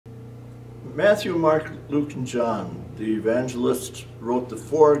Matthew, Mark, Luke, and John, the evangelists, wrote the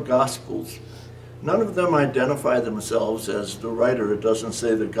four Gospels. None of them identify themselves as the writer. It doesn't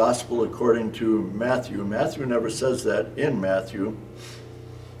say the Gospel according to Matthew. Matthew never says that in Matthew.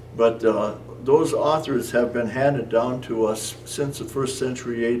 But those authors have been handed down to us since the 1st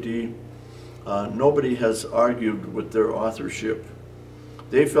century AD. Nobody has argued with their authorship.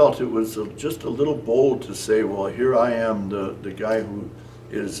 They felt it was just a little bold to say, well, here I am, the guy who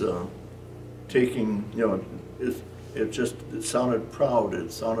is taking, it sounded proud.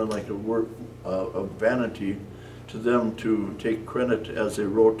 It sounded like a work of vanity to them to take credit as they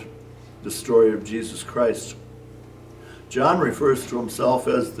wrote the story of Jesus Christ. John refers to himself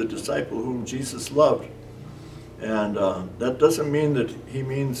as the disciple whom Jesus loved. And that doesn't mean that he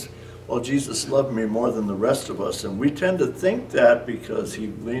means, well, Jesus loved me more than the rest of us. And we tend to think that because he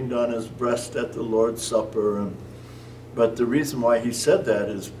leaned on his breast at the Lord's Supper. But the reason why he said that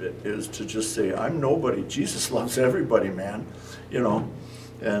is to just say, I'm nobody. Jesus loves everybody, man.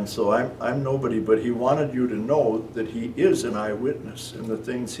 And so I'm nobody. But he wanted you to know that he is an eyewitness. And the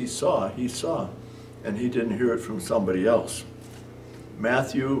things he saw. And he didn't hear it from somebody else.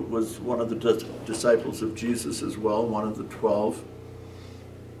 Matthew was one of the disciples of Jesus as well, one of the 12.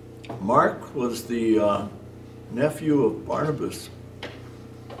 Mark was the nephew of Barnabas,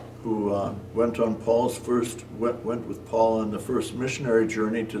 who went with Paul on the first missionary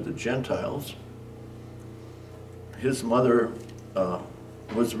journey to the Gentiles. His mother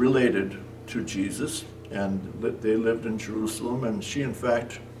was related to Jesus, and they lived in Jerusalem, and she, in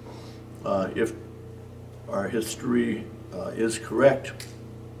fact, if our history is correct,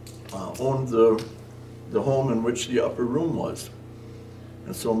 owned the home in which the upper room was.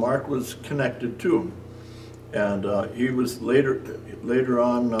 And so Mark was connected too. And he was later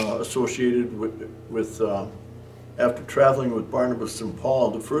on associated with after traveling with Barnabas and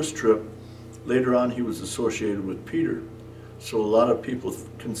Paul, the first trip, later on he was associated with Peter. So a lot of people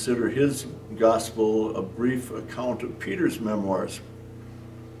consider his gospel a brief account of Peter's memoirs.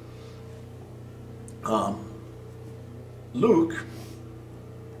 Luke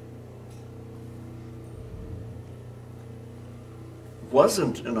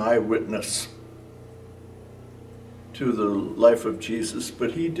wasn't an eyewitness to the life of Jesus,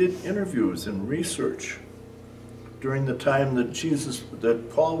 but he did interviews and research during the time that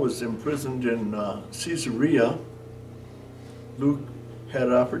Paul was imprisoned in Caesarea. Luke had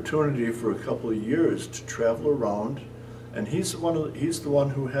an opportunity for a couple of years to travel around, and he's the one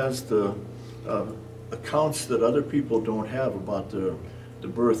who has the accounts that other people don't have about the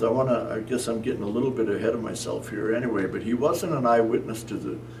birth. I guess I'm getting a little bit ahead of myself here anyway, but he wasn't an eyewitness to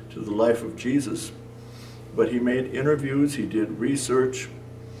the life of Jesus. But he made interviews, he did research,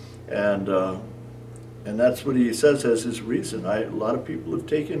 and that's what he says as his reason. A lot of people have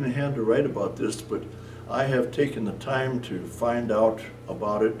taken in hand to write about this, but I have taken the time to find out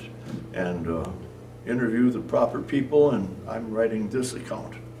about it and interview the proper people, and I'm writing this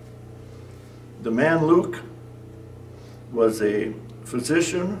account. The man Luke was a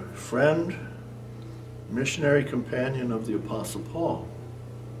physician, friend, missionary companion of the Apostle Paul.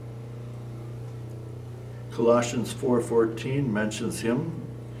 Colossians 4:14 mentions him,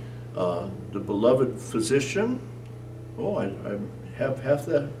 the beloved physician. Oh, I have half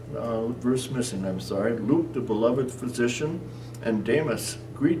that verse missing, I'm sorry. Luke, the beloved physician, and Demas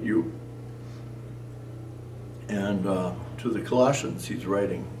greet you. And to the Colossians he's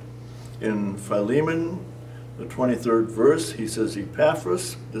writing. In Philemon, the 23rd verse, he says,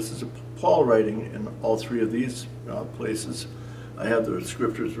 Epaphras. This is Paul writing in all three of these places. I have the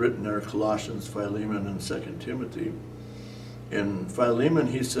scriptures written there, Colossians, Philemon, and 2 Timothy. In Philemon,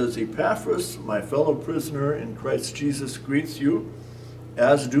 he says, Epaphras, my fellow prisoner in Christ Jesus, greets you,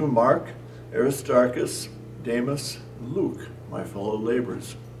 as do Mark, Aristarchus, Demas, and Luke, my fellow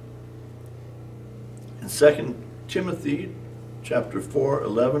laborers. In 2 Timothy, chapter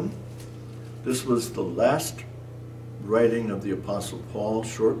 4:11, this was the last writing of the Apostle Paul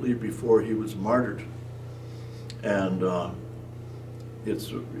shortly before he was martyred. And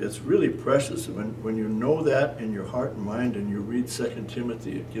it's really precious. When you know that in your heart and mind and you read 2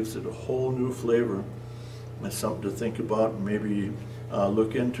 Timothy, it gives it a whole new flavor. That's something to think about and maybe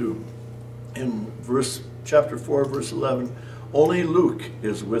look into. In chapter 4, verse 11, only Luke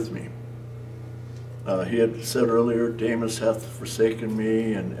is with me. He had said earlier, Demas hath forsaken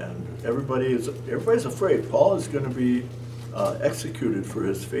me, and everybody's afraid. Paul is going to be executed for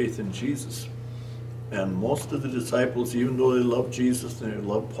his faith in Jesus. And most of the disciples, even though they love Jesus and they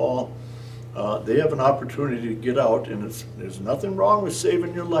love Paul, they have an opportunity to get out, and there's nothing wrong with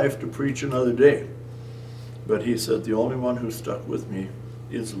saving your life to preach another day. But he said, the only one who stuck with me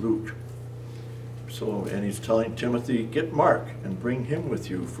is Luke. So, and he's telling Timothy, get Mark and bring him with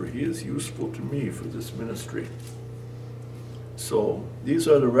you, for he is useful to me for this ministry. So these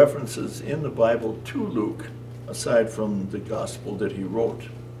are the references in the Bible to Luke, aside from the gospel that he wrote.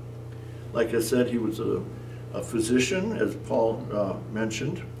 Like I said, he was a physician, as Paul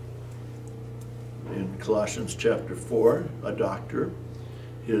mentioned in Colossians chapter 4, a doctor.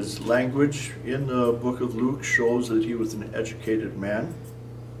 His language in the book of Luke shows that he was an educated man.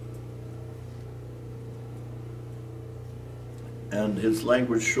 And his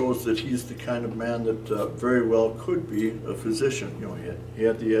language shows that he's the kind of man that very well could be a physician. You know, he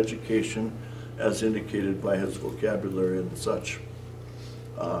had the education as indicated by his vocabulary and such.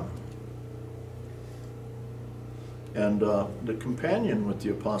 The companion with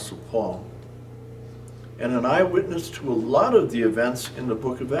the Apostle Paul, and an eyewitness to a lot of the events in the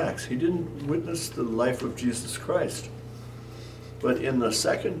book of Acts. He didn't witness the life of Jesus Christ. But in the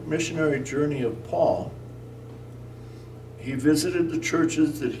second missionary journey of Paul, he visited the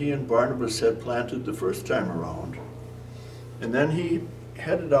churches that he and Barnabas had planted the first time around. And then he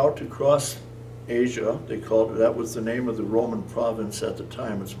headed out to cross Asia. They called it, that was the name of the Roman province at the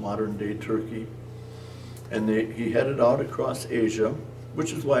time. It's modern-day Turkey. And he headed out across Asia,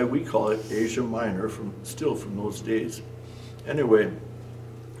 which is why we call it Asia Minor, still from those days. Anyway,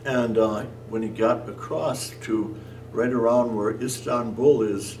 and when he got across to right around where Istanbul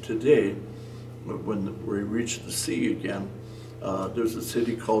is today, where he reached the sea again, there's a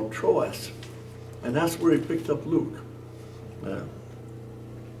city called Troas. And that's where he picked up Luke.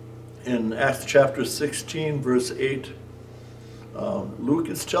 In Acts chapter 16, verse 8, Luke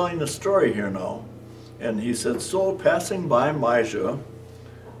is telling the story here now. And he said, so passing by Mysia,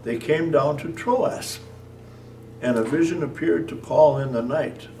 they came down to Troas. And a vision appeared to Paul in the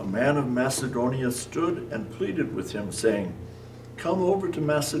night. A man of Macedonia stood and pleaded with him, saying, come over to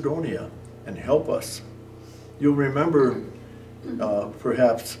Macedonia and help us. You'll remember,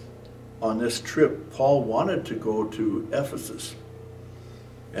 perhaps, on this trip, Paul wanted to go to Ephesus.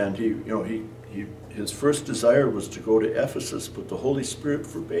 And his first desire was to go to Ephesus, but the Holy Spirit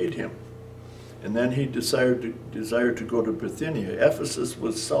forbade him. And then he desired to go to Bithynia. Ephesus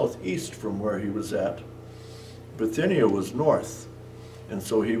was southeast from where he was at. Bithynia was north. And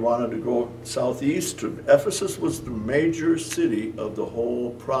so he wanted to go southeast. Ephesus was the major city of the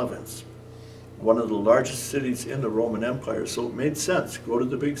whole province, one of the largest cities in the Roman Empire. So it made sense. Go to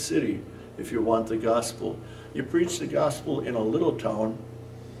the big city if you want the gospel. You preach the gospel in a little town,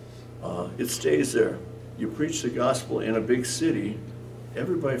 it stays there. You preach the gospel in a big city,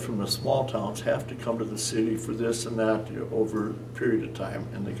 everybody from the small towns have to come to the city for this and that over a period of time,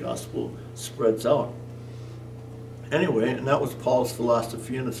 and the gospel spreads out. Anyway, and that was Paul's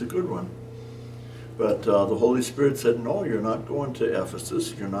philosophy, and it's a good one. But the Holy Spirit said, no, you're not going to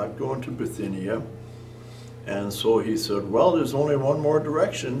Ephesus, you're not going to Bithynia. And so he said, well, there's only one more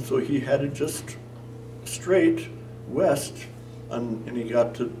direction, so he headed just straight west, and he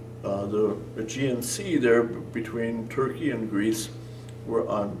got to the Aegean Sea there between Turkey and Greece,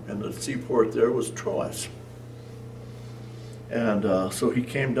 and the seaport there was Troas. And so he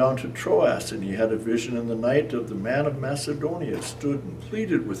came down to Troas, and he had a vision in the night of the man of Macedonia stood and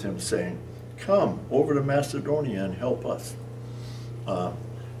pleaded with him, saying, come over to Macedonia and help us.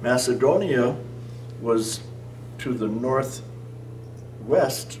 Macedonia was to the northwest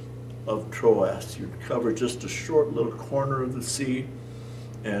of Troas. You'd cover just a short little corner of the sea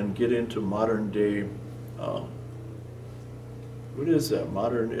and get into modern day, what is that?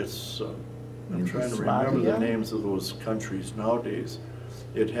 I'm trying to remember the names of those countries nowadays.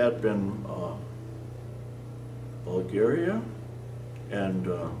 It had been Bulgaria and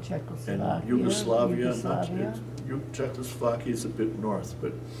Yugoslavia. Czechoslovakia is a bit north,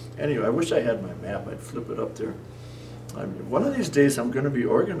 but anyway, I wish I had my map. I'd flip it up there. One of these days I'm going to be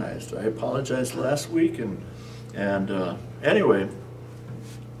organized. I apologized last week, and anyway,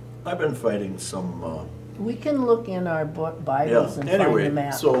 I've been fighting some... we can look in our Bibles and find the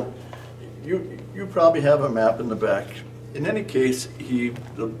map. So you probably have a map in the back. In any case,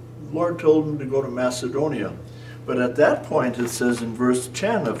 the Lord told him to go to Macedonia. But at that point, it says in verse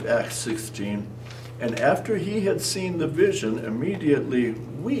 10 of Acts 16, and after he had seen the vision, immediately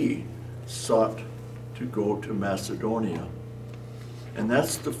we sought to go to Macedonia. And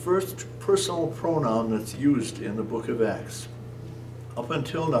that's the first personal pronoun that's used in the book of Acts. Up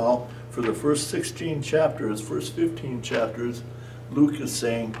until now, for the first 16 chapters, first 15 chapters, Luke is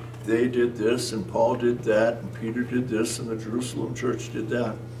saying they did this, and Paul did that, and Peter did this, and the Jerusalem church did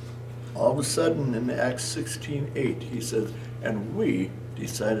that. All of a sudden, in Acts 16:8, he says, and we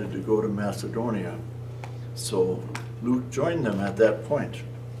decided to go to Macedonia. So Luke joined them at that point.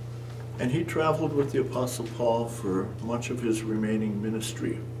 And he traveled with the Apostle Paul for much of his remaining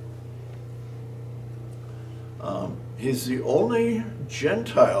ministry. He's the only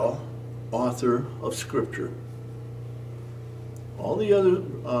Gentile author of Scripture. All the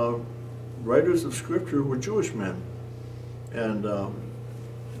other writers of Scripture were Jewish men. And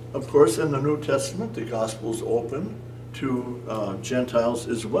of course, in the New Testament, the Gospel's open to Gentiles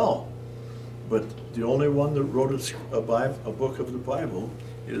as well. But the only one that wrote a book of the Bible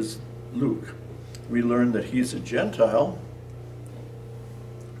is Luke. We learn that he's a Gentile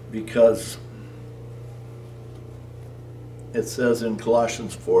because it says in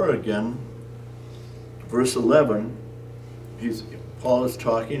Colossians 4 again, verse 11, Paul is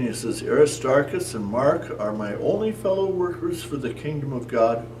talking, he says, Aristarchus and Mark are my only fellow workers for the kingdom of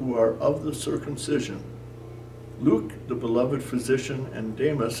God who are of the circumcision. Luke, the beloved physician, and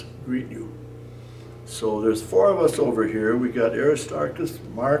Demas greet you. So there's 4 of us over here. We got Aristarchus,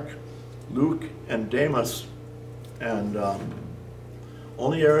 Mark, Luke, and Demas. And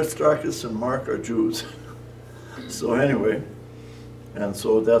only Aristarchus and Mark are Jews. So anyway, and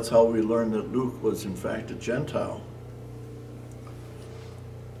so that's how we learn that Luke was in fact a Gentile.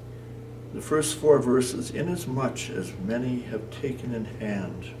 The first 4 verses, inasmuch as many have taken in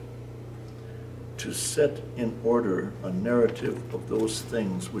hand to set in order a narrative of those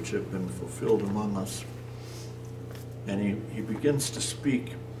things which have been fulfilled among us. And he begins to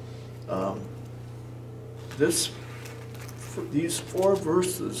speak. These 4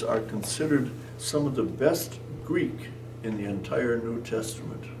 verses are considered some of the best Greek in the entire New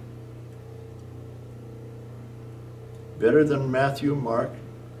Testament. Better than Matthew, Mark,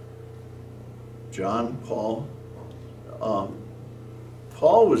 John, Paul.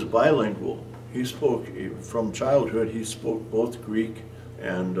 Paul was bilingual. He spoke, from childhood, he spoke both Greek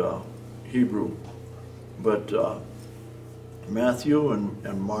and Hebrew. But Matthew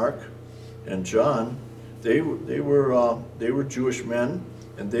and Mark and John, they were Jewish men,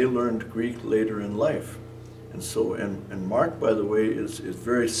 and they learned Greek later in life. And so, and Mark, by the way, is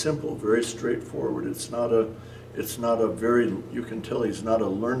very simple, very straightforward. It's not a very, you can tell he's not a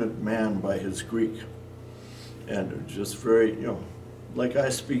learned man by his Greek. And just very, like I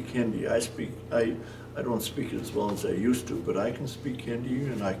speak Hindi. I don't speak it as well as I used to, but I can speak Hindi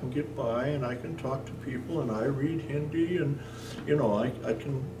and I can get by and I can talk to people and I read Hindi and, I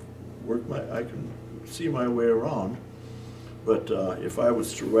can I can see my way around. But if I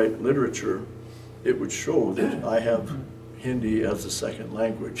was to write literature, it would show that I have Hindi as a second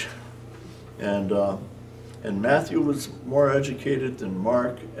language. And Matthew was more educated than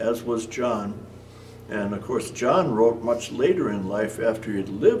Mark, as was John. And of course, John wrote much later in life after he had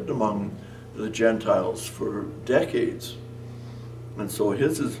lived among the Gentiles for decades. And so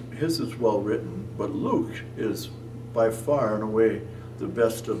his is well written. But Luke is by far and away the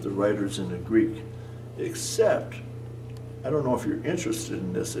best of the writers in the Greek, except, I don't know if you're interested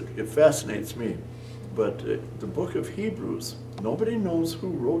in this, it fascinates me, but the book of Hebrews, nobody knows who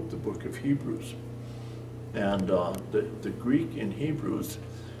wrote the book of Hebrews. And the Greek in Hebrews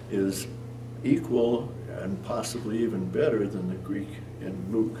is equal and possibly even better than the Greek in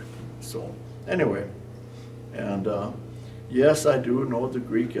Luke. So anyway, and yes, I do know the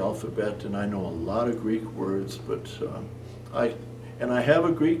Greek alphabet and I know a lot of Greek words, but I have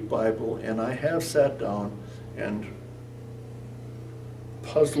a Greek Bible and I have sat down and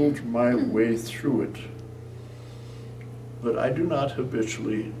puzzled my way through it. But I do not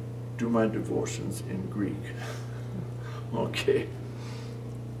habitually do my devotions in Greek. Okay.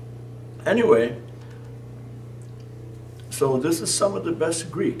 Anyway, so this is some of the best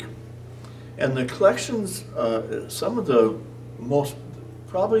Greek. And the collections, some of the most,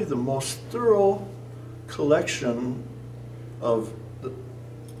 probably the most thorough collection of the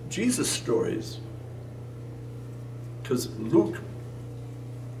Jesus stories, because Luke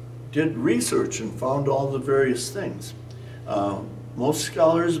did research and found all the various things. Most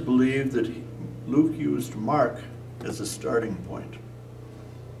scholars believe that Luke used Mark as a starting point.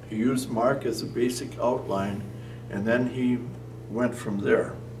 He used Mark as a basic outline, and then he went from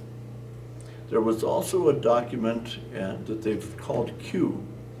there. There was also a document that they've called Q,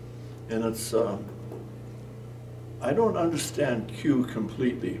 and it's, I don't understand Q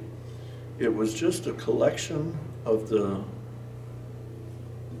completely. It was just a collection of the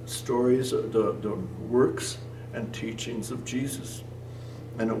stories, the works and teachings of Jesus.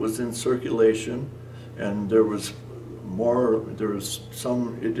 And it was in circulation, and there was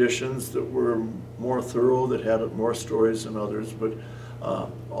some editions that were more thorough, that had more stories than others, but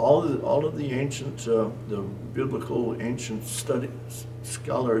all of the ancient, the biblical ancient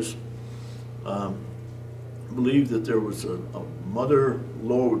scholars believe that there was a mother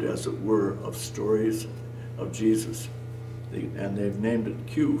lode, as it were, of stories of Jesus. And they've named it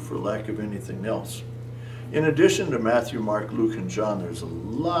Q for lack of anything else. In addition to Matthew, Mark, Luke, and John, there's a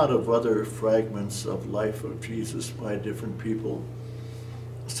lot of other fragments of life of Jesus by different people.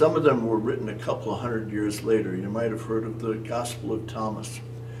 Some of them were written a couple of hundred years later. You might have heard of the Gospel of Thomas.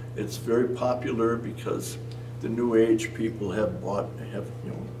 It's very popular because the New Age people have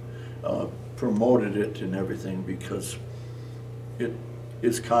promoted it and everything, because it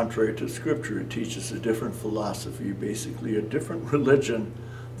is contrary to Scripture. It teaches a different philosophy, basically a different religion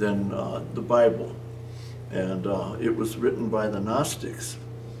than the Bible. And it was written by the Gnostics,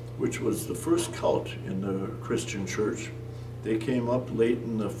 which was the first cult in the Christian church. They came up late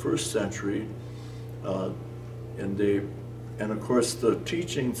in the 1st century, and of course the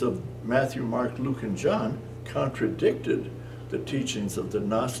teachings of Matthew, Mark, Luke, and John contradicted the teachings of the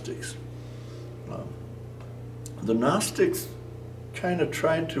Gnostics. The Gnostics kind of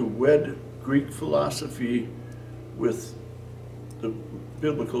tried to wed Greek philosophy with the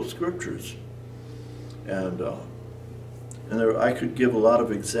biblical scriptures. And I could give a lot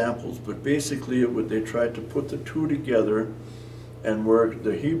of examples, but basically they tried to put the two together, and where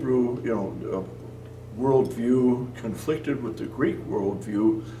the Hebrew, worldview conflicted with the Greek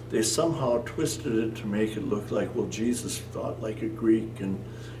worldview, they somehow twisted it to make it look like, well, Jesus thought like a Greek, and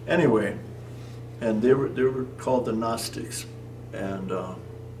anyway, and they were called the Gnostics, and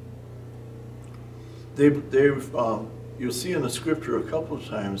you'll see in the Scripture a couple of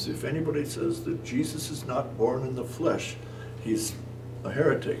times, if anybody says that Jesus is not born in the flesh, he's a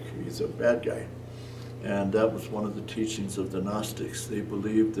heretic, he's a bad guy. And that was one of the teachings of the Gnostics. They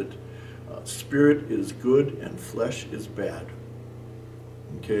believed that spirit is good and flesh is bad.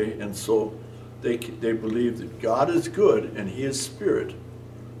 Okay, and so they believed that God is good and he is spirit,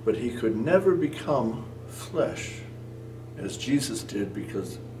 but he could never become flesh as Jesus did,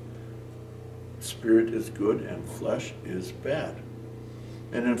 because spirit is good and flesh is bad.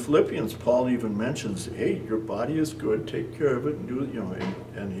 And in Philippians, Paul even mentions, hey, your body is good, take care of it, and do it,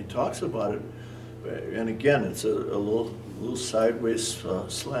 and he talks about it. And again, it's a little sideways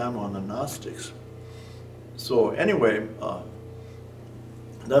slam on the Gnostics. So anyway,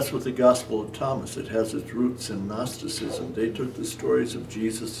 that's what the Gospel of Thomas, it has its roots in Gnosticism. They took the stories of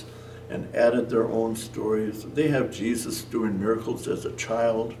Jesus and added their own stories. They have Jesus doing miracles as a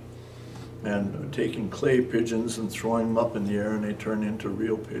child and taking clay pigeons and throwing them up in the air, and they turn into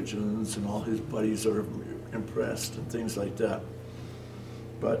real pigeons, and all his buddies are impressed and things like that.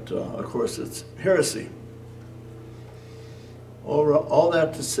 But of course it's heresy. All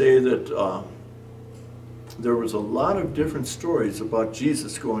that to say that there was a lot of different stories about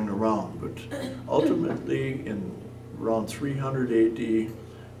Jesus going around, but ultimately in around 300 AD,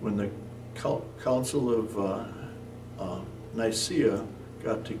 when the Council of Nicaea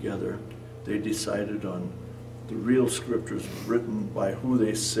got together, they decided on the real scriptures written by who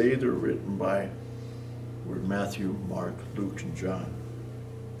they say they're written by, were Matthew, Mark, Luke, and John.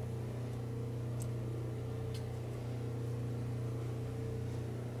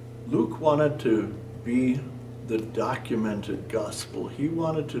 Luke wanted to be the documented gospel. He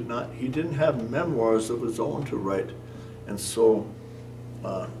wanted to he didn't have memoirs of his own to write. And so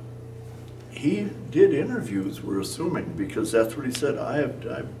he did interviews, we're assuming, because that's what he said.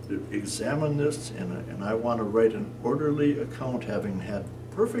 I've examined this, and I want to write an orderly account, having had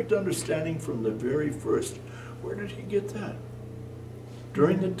perfect understanding from the very first. Where did he get that?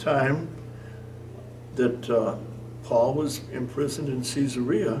 During the time that Paul was imprisoned in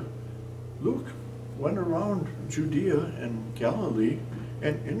Caesarea, Luke went around Judea and Galilee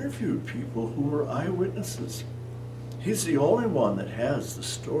and interviewed people who were eyewitnesses. He's the only one that has the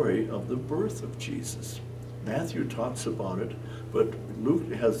story of the birth of Jesus. Matthew talks about it, but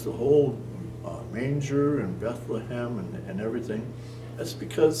Luke has the whole manger and Bethlehem and everything. That's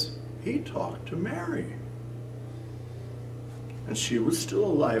because he talked to Mary. And she was still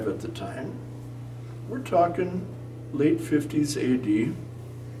alive at the time. We're talking late 50s AD.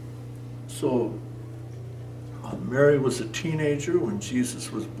 So Mary was a teenager when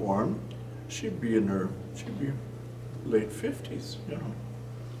Jesus was born. She'd be late 50s, you know.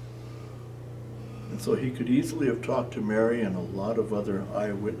 And so he could easily have talked to Mary and a lot of other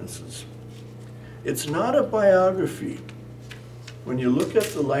eyewitnesses. It's not a biography. When you look at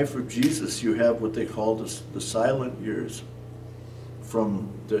the life of Jesus, you have what they call the silent years.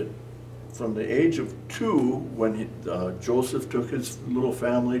 From the age of 2, when Joseph took his little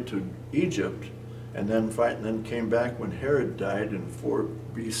family to Egypt, and then came back when Herod died in 4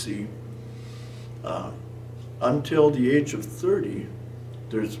 BC, until the age of 30,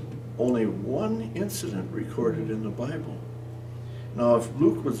 there's only one incident recorded in the Bible. Now, if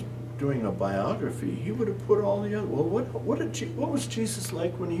Luke was doing a biography, he would have put all the other, well, what was Jesus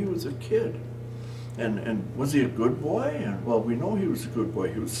like when he was a kid? And was he a good boy? And, well, we know he was a good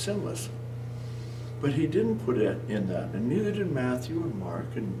boy. He was sinless. But he didn't put it in that, and neither did Matthew and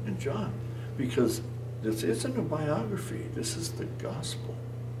Mark and John, because this isn't a biography. This is the gospel.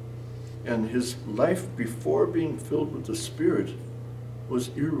 And his life before being filled with the Spirit was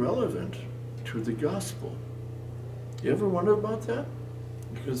irrelevant to the gospel. You ever wonder about that?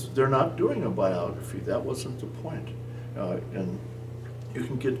 Because they're not doing a biography. That wasn't the point. And you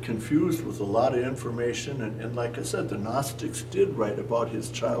can get confused with a lot of information. And like I said, the Gnostics did write about his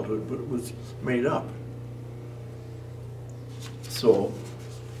childhood, but it was made up. So,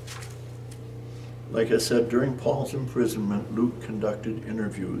 like I said, during Paul's imprisonment, Luke conducted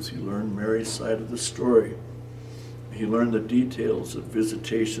interviews. He learned Mary's side of the story. He learned the details of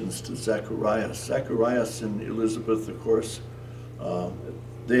visitations to Zacharias. Zacharias and Elizabeth, of course,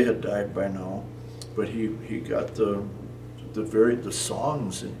 they had died by now, but he got the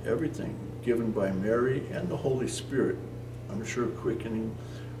songs and everything given by Mary and the Holy Spirit, I'm sure quickening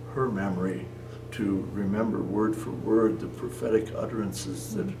her memory to remember word for word the prophetic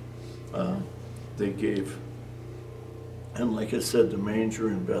utterances that they gave. And like I said, the manger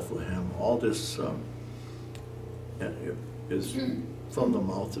in Bethlehem, all this is from the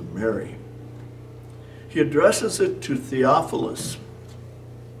mouth of Mary. He addresses it to Theophilus,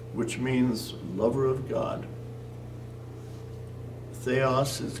 which means lover of God.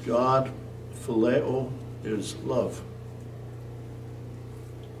 Theos is God, phileo is love.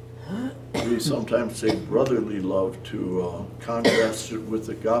 We sometimes say brotherly love to contrast it with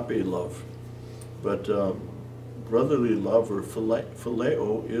agape love. But brotherly love, or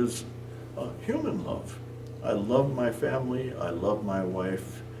phileo, is human love. I love my family, I love my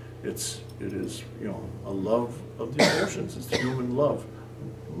wife. It is, a love of the emotions. It's human love.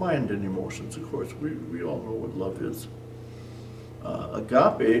 Mind and emotions, of course. We all know what love is.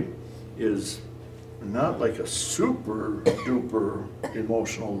 Agape is not like a super duper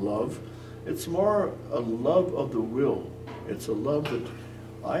emotional love. It's more a love of the will. It's a love that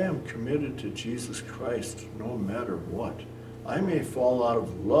I am committed to Jesus Christ no matter what. I may fall out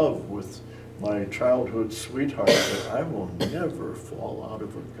of love with my childhood sweetheart, but I will never fall out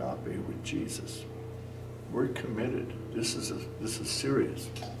of agape with Jesus. We're committed. This is serious,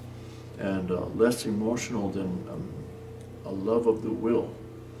 and less emotional than a love of the will,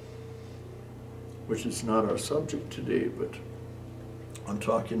 which is not our subject today, but I'm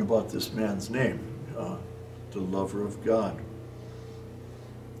talking about this man's name, the lover of God.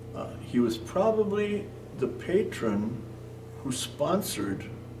 He was probably the patron who sponsored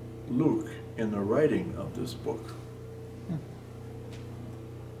Luke in the writing of this book,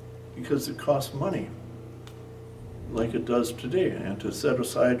 because it costs money, like it does today, and to set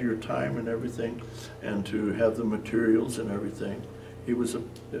aside your time and everything, and to have the materials and everything. He was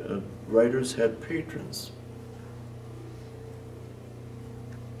writers had patrons,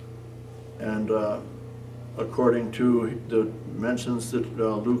 and according to the mentions that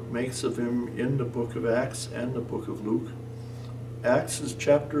Luke makes of him in the book of Acts and the book of Luke, Acts is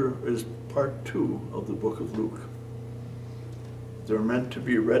part 2 of the book of Luke. They're meant to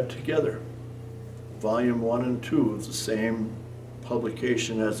be read together. Volume 1 and 2 of the same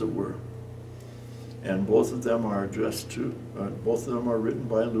publication, as it were. And both of them are written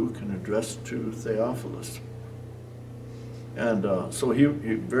by Luke and addressed to Theophilus. And so he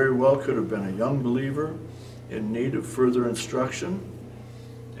very well could have been a young believer in need of further instruction,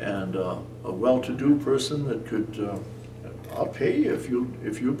 and a well-to-do person that could, I'll pay you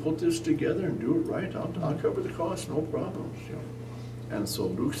if you put this together and do it right. I'll cover the cost, no problems. And so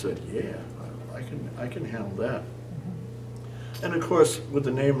Luke said, yeah, I can handle that. And of course, with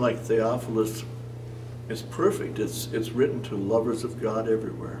a name like Theophilus, it's perfect. It's written to lovers of God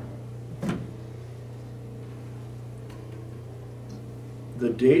everywhere. The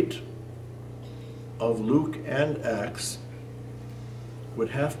date of Luke and Acts would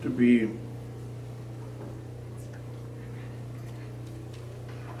have to be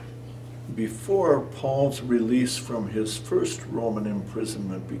before Paul's release from his first Roman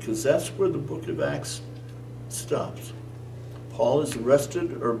imprisonment, because that's where the book of Acts stops. Paul is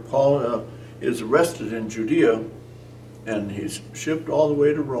arrested in Judea, and he's shipped all the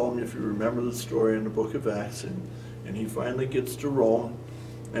way to Rome, if you remember the story in the book of Acts, and he finally gets to Rome,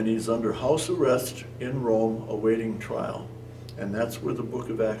 and he's under house arrest in Rome awaiting trial. And that's where the book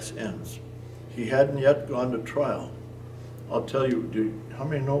of Acts ends. He hadn't yet gone to trial. I'll tell you, how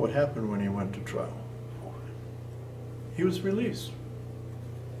many know what happened when he went to trial? He was released.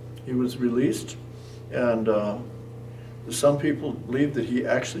 he was released, and some people believe that he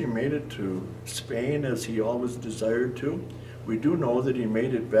actually made it to Spain as he always desired to. We do know that he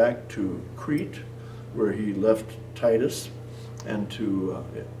made it back to Crete, where he left Titus, and to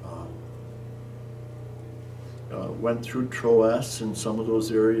went through Troas and some of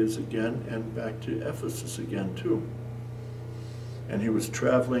those areas again, and back to Ephesus again too. And he was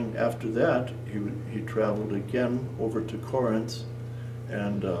traveling after that. He traveled again over to Corinth,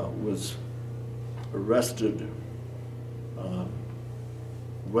 and was arrested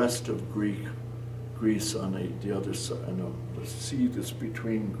west of Greece on the other side, on the sea that's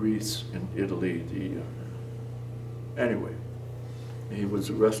between Greece and Italy. Anyway, he was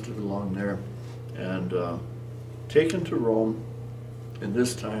arrested along there and taken to Rome, and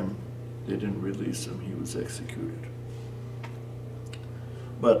this time they didn't release him. He was executed.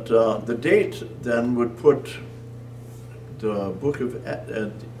 But the date then would put the book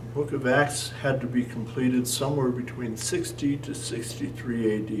of Acts had to be completed somewhere between 60 to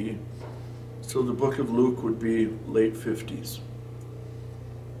 63 AD. So the book of Luke would be late 50s.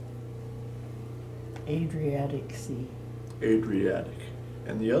 Adriatic Sea. Adriatic.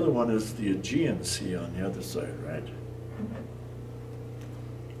 And the other one is the Aegean Sea on the other side, right?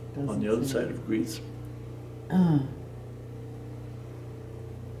 On the other side of Greece. Doesn't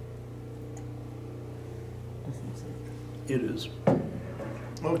say. It is.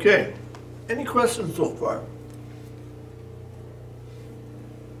 Okay. Any questions so far?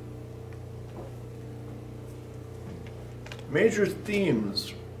 Major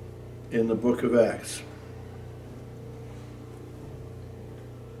themes in the book of Acts.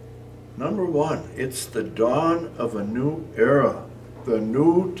 Number one, it's the dawn of a new era, the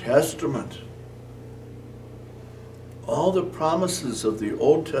New Testament. All the promises of the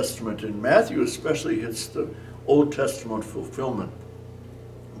Old Testament, and Matthew especially hits the Old Testament fulfillment,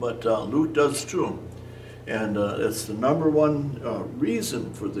 but Luke does too. And it's the number one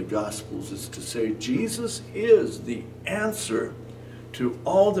reason for the Gospels, is to say Jesus is the answer to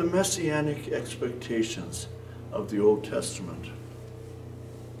all the messianic expectations of the Old Testament.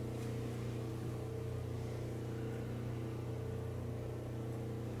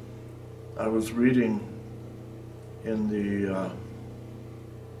 I was reading in the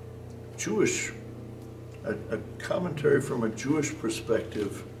a commentary from a Jewish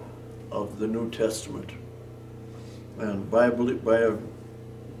perspective of the New Testament, and by a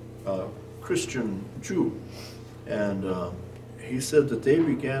Christian Jew, and he said that they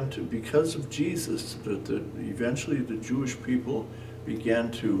began to, because of Jesus, that eventually the Jewish people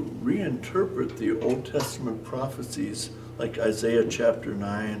began to reinterpret the Old Testament prophecies, like Isaiah chapter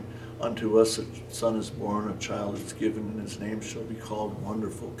 9, unto us a son is born, a child is given, and his name shall be called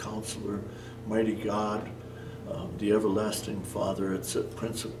Wonderful Counselor, Mighty God, the Everlasting Father, it's a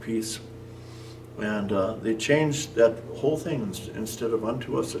Prince of Peace. And they changed that whole thing. Instead of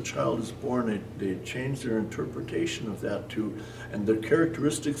unto us a child is born, they changed their interpretation of that to, and the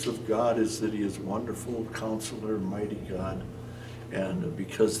characteristics of God is that he is Wonderful Counselor, Mighty God, and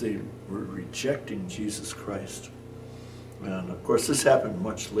because they were rejecting Jesus Christ. And of course this happened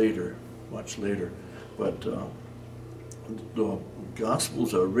much later, but the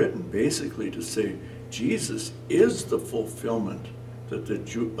Gospels are written basically to say Jesus is the fulfillment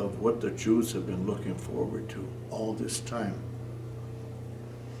of what the Jews have been looking forward to all this time.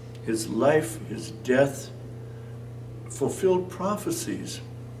 His life, his death, fulfilled prophecies.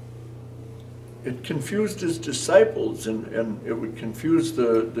 It confused his disciples, and it would confuse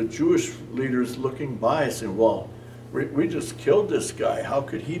the Jewish leaders looking by, saying, well, we just killed this guy. How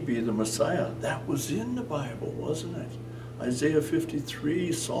could he be the Messiah? That was in the Bible, wasn't it? Isaiah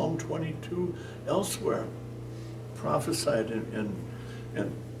 53, Psalm 22, elsewhere, prophesied. And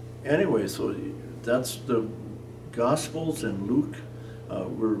anyway, so that's the Gospels, and Luke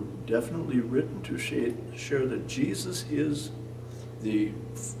were definitely written to share that Jesus is the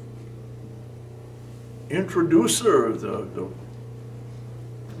introducer of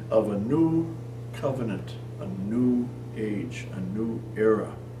a new covenant, a new age, a new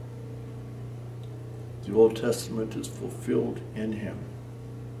era. The Old Testament is fulfilled in him.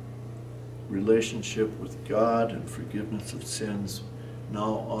 Relationship with God and forgiveness of sins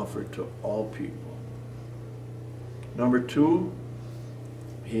now offered to all people. Number two,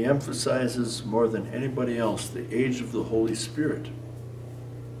 he emphasizes more than anybody else the age of the Holy Spirit.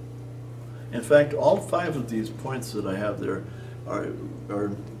 In fact, all five of these points that I have there are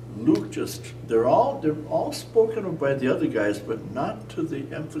Luke they're all spoken of by the other guys, but not to the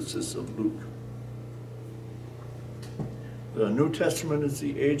emphasis of Luke. The New Testament is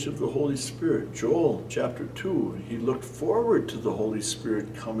the age of the Holy Spirit. Joel chapter 2, he looked forward to the Holy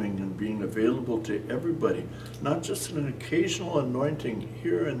Spirit coming and being available to everybody, not just an occasional anointing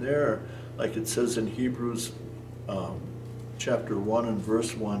here and there, like it says in Hebrews chapter 1 and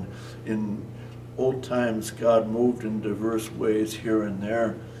verse 1. In old times, God moved in diverse ways here and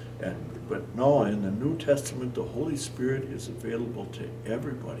there, but no, in the New Testament, the Holy Spirit is available to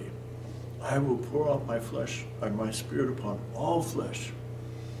everybody. I will pour out my spirit upon all flesh.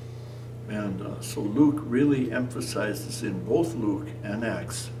 And so Luke really emphasizes in both Luke and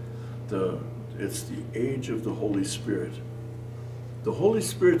Acts, it's the age of the Holy Spirit. The Holy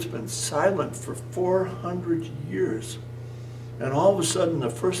Spirit's been silent for 400 years. And all of a sudden, the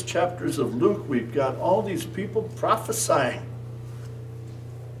first chapters of Luke, we've got all these people prophesying.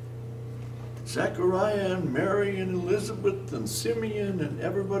 Zechariah and Mary and Elizabeth and Simeon, and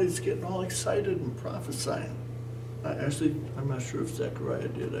everybody's getting all excited and prophesying. Actually, I'm not sure if Zechariah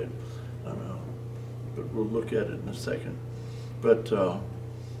did. I don't know. But we'll look at it in a second. But,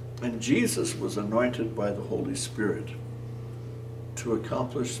 and Jesus was anointed by the Holy Spirit to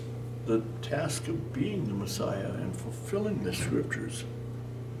accomplish the task of being the Messiah and fulfilling the Scriptures.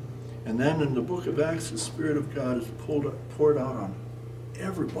 And then in the book of Acts, the Spirit of God is poured out on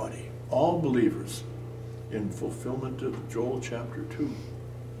everybody, all believers, in fulfillment of Joel chapter 2,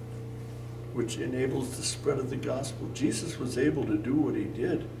 which enables the spread of the gospel. Jesus was able to do what he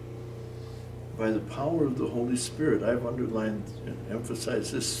did by the power of the Holy Spirit. I've underlined and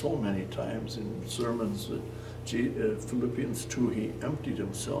emphasized this so many times in sermons that Philippians 2, he emptied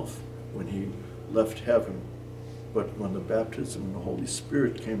himself when he left heaven. But when the baptism of the Holy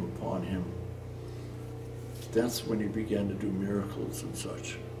Spirit came upon him, that's when he began to do miracles and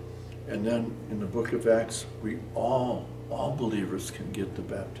such. And then in the book of Acts, we all believers can get the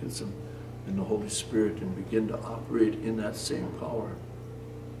baptism in the Holy Spirit and begin to operate in that same power.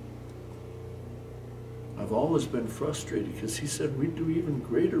 I've always been frustrated because he said we'd do even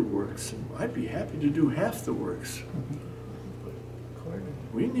greater works, and I'd be happy to do half the works. But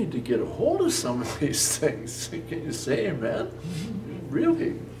we need to get a hold of some of these things. Can you say amen?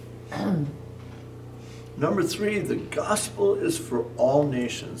 Really? Number 3, the gospel is for all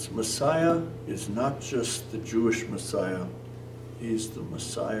nations. Messiah is not just the Jewish Messiah. He's the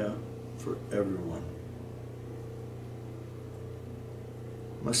Messiah for everyone.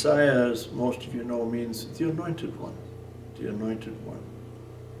 Messiah, as most of you know, means the anointed one. The anointed one.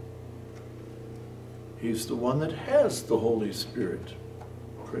 He's the one that has the Holy Spirit.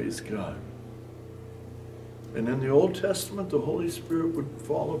 Praise God. And in the Old Testament, the Holy Spirit would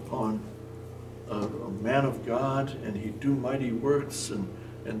fall upon a man of God, and he'd do mighty works, and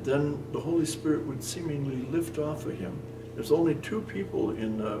then the Holy Spirit would seemingly lift off of him. There's only 2 people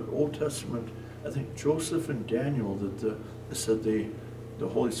in the Old Testament, I think Joseph and Daniel, that said the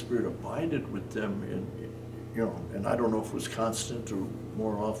Holy Spirit abided with them, and I don't know if it was constant or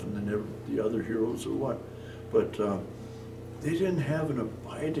more often than the other heroes or what, but they didn't have an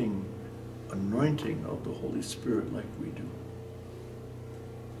abiding anointing of the Holy Spirit like we do.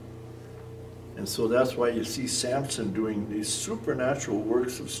 And so that's why you see Samson doing these supernatural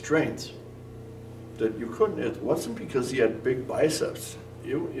works of strength that you couldn't. It wasn't because he had big biceps.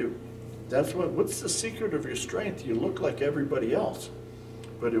 What's the secret of your strength? You look like everybody else.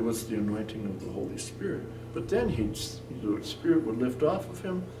 But it was the anointing of the Holy Spirit. But then the Spirit would lift off of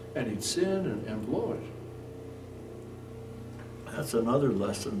him, and he'd sin and blow it. That's another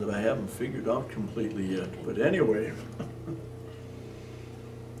lesson that I haven't figured out completely yet. But anyway,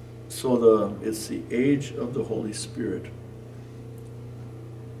 so it's the age of the Holy Spirit.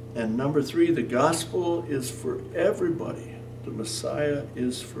 And number 3, the gospel is for everybody. The Messiah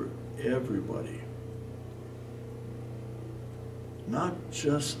is for everybody. Not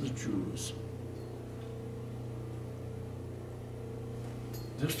just the Jews.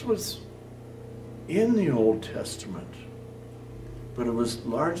 This was in the Old Testament, but it was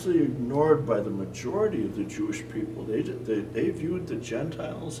largely ignored by the majority of the Jewish people. They viewed the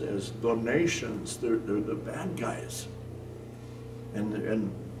Gentiles as the nations. They're the bad guys. And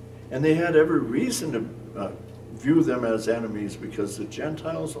they had every reason to view them as enemies, because the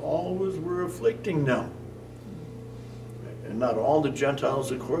Gentiles always were afflicting them. And not all the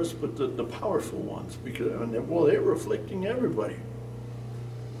Gentiles, of course, but the powerful ones, because they were afflicting everybody.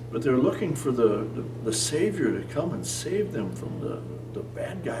 But they're looking for the Savior to come and save them from the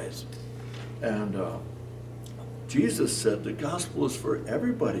bad guys. And Jesus said the gospel is for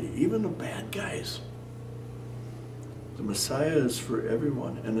everybody, even the bad guys. The Messiah is for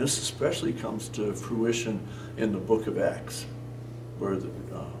everyone. And this especially comes to fruition in the book of Acts, where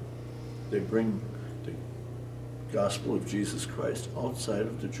they bring gospel of Jesus Christ outside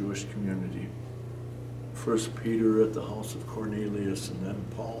of the Jewish community. First Peter at the house of Cornelius, and then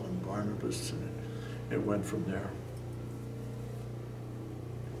Paul and Barnabas, and it went from there.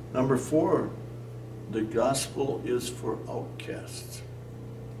 Number 4, the gospel is for outcasts.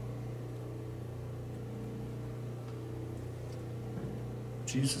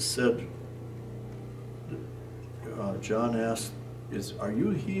 Jesus said, John asked, are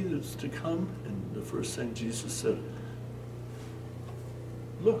you he that's to come? And the first thing Jesus said,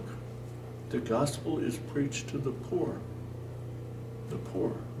 look, the gospel is preached to the poor. The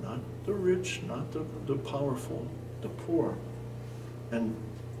poor, not the rich, not the powerful, the poor. And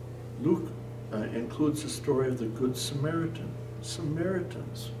Luke includes the story of the Good Samaritan.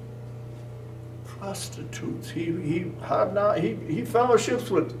 Samaritans, prostitutes. He fellowships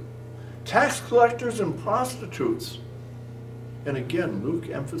with tax collectors and prostitutes. And again, Luke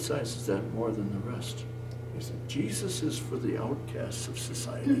emphasizes that more than the rest. He said, Jesus is for the outcasts of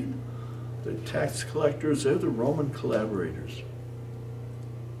society. The tax collectors, they're the Roman collaborators.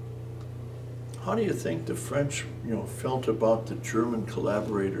 How do you think the French, felt about the German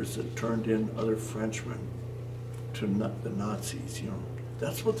collaborators that turned in other Frenchmen to the Nazis?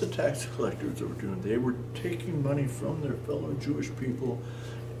 That's what the tax collectors were doing. They were taking money from their fellow Jewish people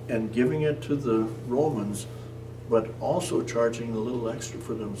and giving it to the Romans, but also charging a little extra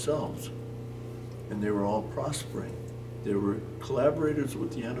for themselves. And they were all prospering. They were collaborators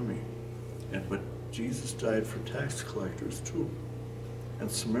with the enemy. But Jesus died for tax collectors too. And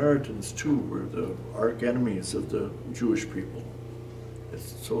Samaritans too were the arch enemies of the Jewish people.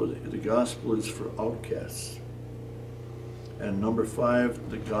 So the gospel is for outcasts. And number 5,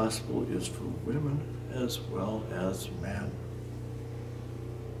 the gospel is for women as well as men.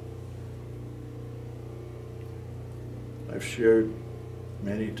 I've shared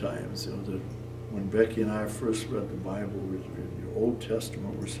many times, that when Becky and I first read the Bible, the Old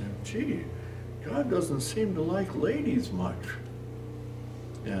Testament, we're saying, gee, God doesn't seem to like ladies much.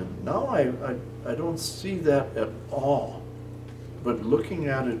 And now I don't see that at all. But looking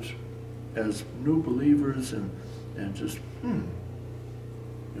at it as new believers and just,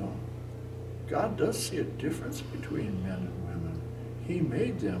 God does see a difference between men and women. He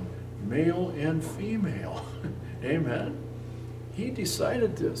made them male and female. Amen. He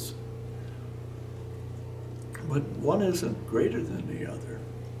decided this. But one isn't greater than the other.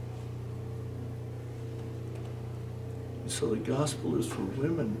 So the gospel is for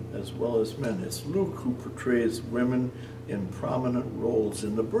women as well as men. It's Luke who portrays women in prominent roles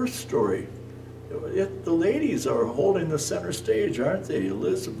in the birth story. The ladies are holding the center stage, aren't they?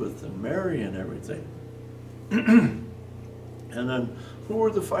 Elizabeth and Mary and everything. And then who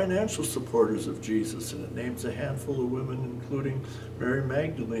were the financial supporters of Jesus? And it names a handful of women, including Mary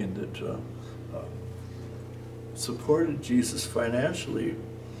Magdalene, that supported Jesus financially.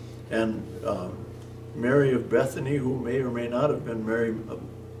 And Mary of Bethany, who may or may not have been Mary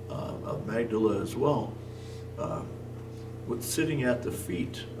of Magdala as well, was sitting at the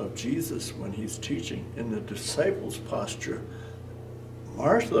feet of Jesus when he's teaching in the disciples' posture.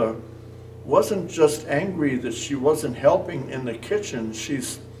 Martha wasn't just angry that she wasn't helping in the kitchen.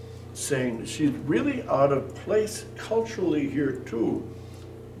 She's saying she's really out of place culturally here too.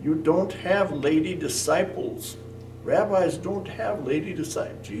 You don't have lady disciples. Rabbis don't have lady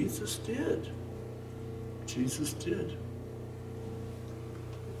disciples. Jesus did. Jesus did.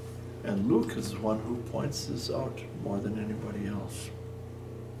 And Luke is the one who points this out more than anybody else.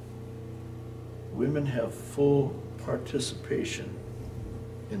 Women have full participation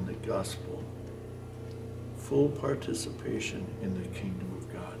in the gospel, full participation in the kingdom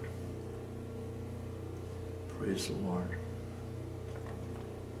of God. Praise the Lord.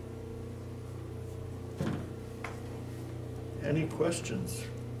 Any questions?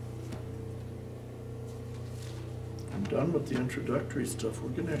 I'm done with the introductory stuff. We're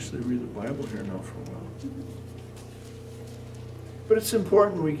going to actually read the Bible here now for a while. But it's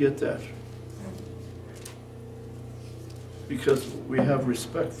important we get that, because we have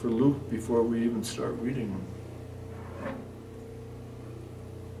respect for Luke before we even start reading him.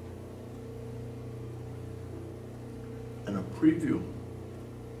 And a preview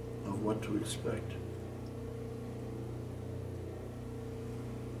of what to expect.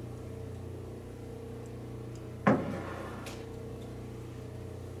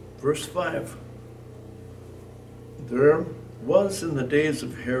 Verse 5, there was in the days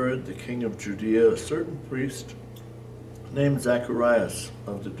of Herod, the king of Judea, a certain priest named Zacharias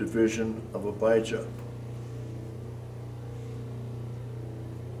of the division of Abijah.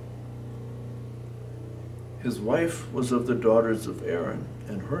 His wife was of the daughters of Aaron,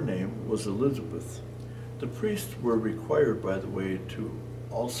 and her name was Elizabeth. The priests were required, by the way, to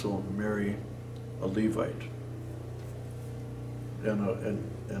also marry a Levite. And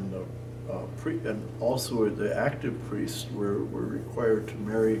also the active priests were required to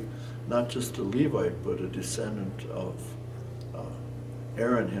marry not just a Levite, but a descendant of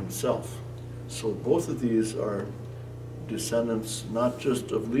Aaron himself. So both of these are descendants not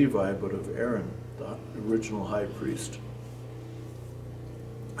just of Levi, but of Aaron, the original high priest.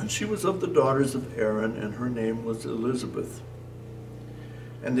 And she was of the daughters of Aaron, and her name was Elizabeth.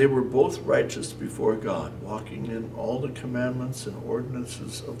 And they were both righteous before God, walking in all the commandments and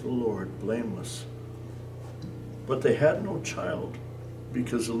ordinances of the Lord, blameless. But they had no child,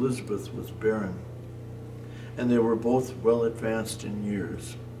 because Elizabeth was barren, and they were both well advanced in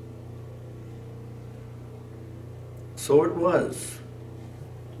years. So it was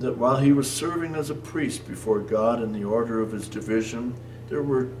that while he was serving as a priest before God in the order of his division, there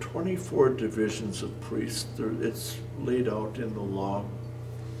were 24 divisions of priests. It's laid out in the law,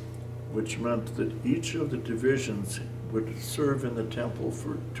 which meant that each of the divisions would serve in the temple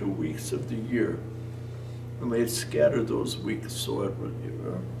for 2 weeks of the year. And they'd scatter those weeks, so it would,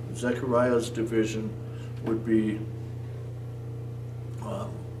 Zechariah's division would be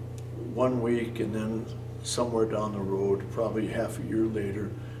 1 week, and then somewhere down the road, probably half a year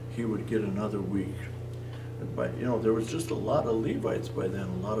later, he would get another week. But there was just a lot of Levites by then,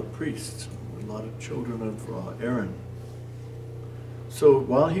 a lot of priests, a lot of children of Aaron. So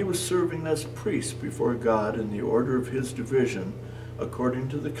while he was serving as priest before God in the order of his division, according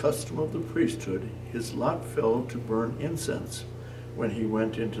to the custom of the priesthood, his lot fell to burn incense when he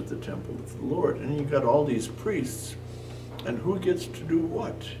went into the temple of the Lord. And you got all these priests, and who gets to do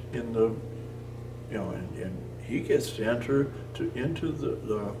what in the, and he gets to enter into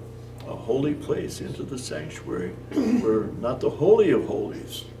the holy place, into the sanctuary, where not the Holy of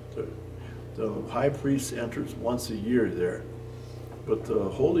Holies. The high priest enters once a year there. But the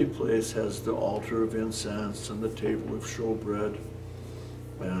holy place has the altar of incense and the table of showbread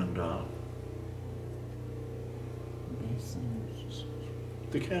and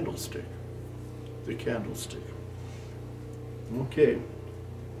the candlestick. The candlestick. Okay.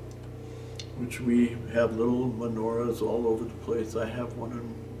 Which we have little menorahs all over the place. I have one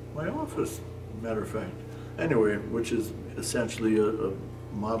in my office, matter of fact. Anyway, which is essentially a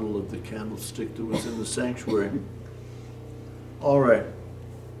model of the candlestick that was in the sanctuary. All right.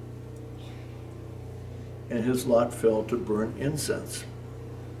 And his lot fell to burn incense.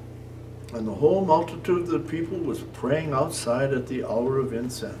 And the whole multitude of the people was praying outside at the hour of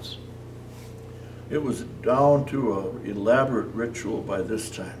incense. It was down to an elaborate ritual by this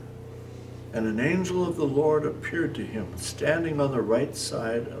time. And an angel of the Lord appeared to him, standing on the right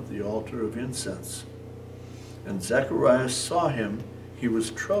side of the altar of incense. And Zacharias saw him. He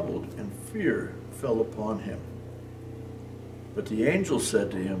was troubled, and fear fell upon him. But the angel said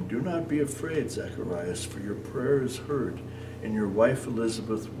to him, "Do not be afraid, Zacharias, for your prayer is heard, and your wife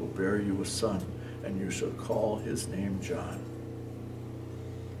Elizabeth will bear you a son, and you shall call his name John.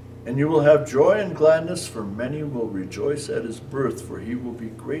 And you will have joy and gladness, for many will rejoice at his birth, for he will be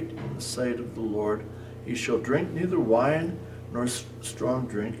great in the sight of the Lord. He shall drink neither wine nor strong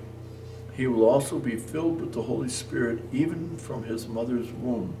drink. He will also be filled with the Holy Spirit, even from his mother's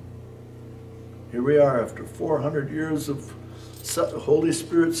womb." Here we are after 400 years of Holy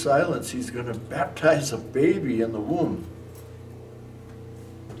Spirit silence. He's going to baptize a baby in the womb.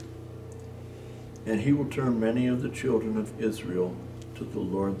 And he will turn many of the children of Israel to the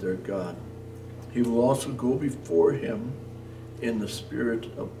Lord their God. He will also go before him in the spirit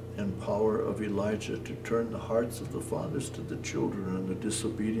and power of Elijah, to turn the hearts of the fathers to the children, and the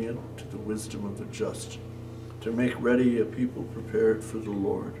disobedient to the wisdom of the just, to make ready a people prepared for the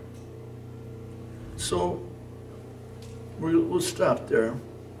Lord. So we'll stop there.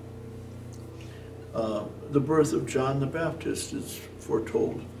 The birth of John the Baptist is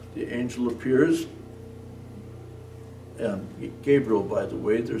foretold. The angel appears. And Gabriel, by the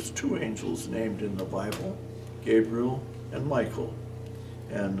way, there's 2 angels named in the Bible, Gabriel and Michael.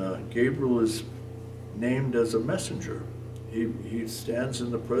 And Gabriel is named as a messenger. He stands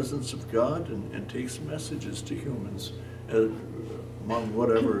in the presence of God and takes messages to humans. Among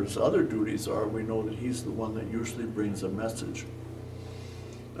whatever his other duties are, we know that he's the one that usually brings a message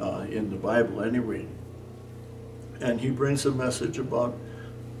in the Bible anyway. And he brings a message about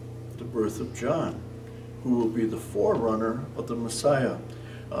the birth of John, who will be the forerunner of the Messiah.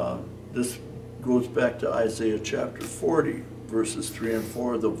 This goes back to Isaiah chapter 40, verses 3 and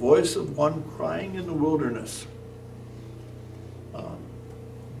 4. The voice of one crying in the wilderness.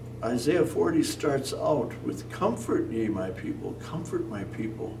 Isaiah 40 starts out with, "Comfort ye, my people, comfort my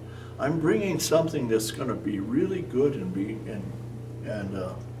people. I'm bringing something that's going to be really good and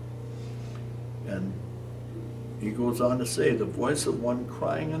he goes on to say, the voice of one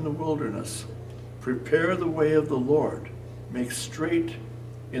crying in the wilderness, prepare the way of the Lord, make straight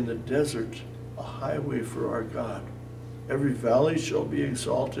in the desert a highway for our God. Every valley shall be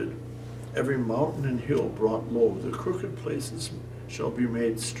exalted, every mountain and hill brought low. The crooked places shall be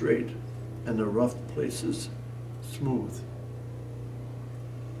made straight, and the rough places smooth.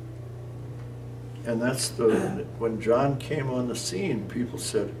 And that's when John came on the scene, people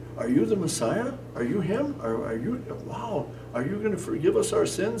said, are you the Messiah? Are you him? Are you, wow, are you going to forgive us our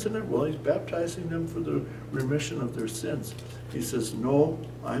sins? And well, he's baptizing them for the remission of their sins. He says, no,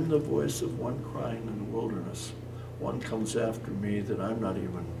 I'm the voice of one crying in the wilderness. One comes after me that I'm not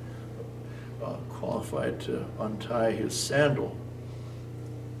even qualified to untie his sandal.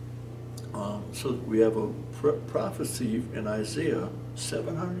 So we have a prophecy in Isaiah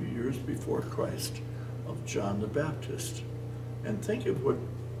 700 years before Christ of John the Baptist. And think of what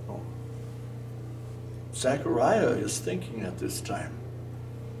Zechariah is thinking at this time.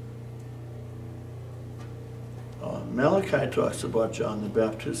 Malachi talks about John the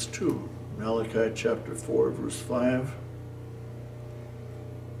Baptist too. Malachi chapter 4, verse 5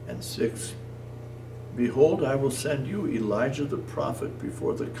 and 6. Behold, I will send you Elijah the prophet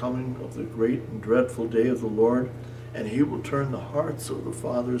before the coming of the great and dreadful day of the Lord, and he will turn the hearts of the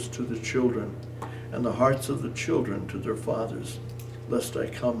fathers to the children, and the hearts of the children to their fathers, lest I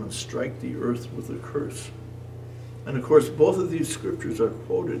come and strike the earth with a curse. And of course, both of these scriptures are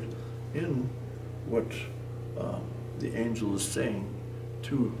quoted in what the angel is saying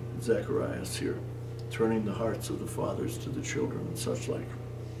to Zacharias here, turning the hearts of the fathers to the children and such like,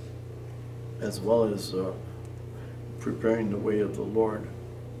 as well as preparing the way of the Lord.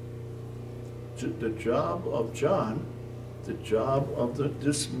 The job of John, the job of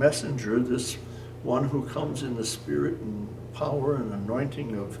this messenger, this one who comes in the spirit and power and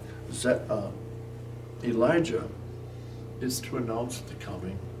anointing of Elijah, is to announce the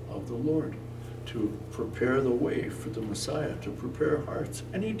coming of the Lord, to prepare the way for the Messiah, to prepare hearts.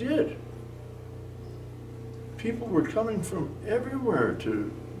 And he did. People were coming from everywhere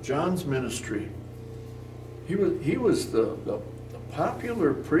to John's ministry. He was the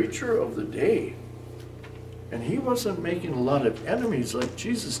popular preacher of the day. And he wasn't making a lot of enemies like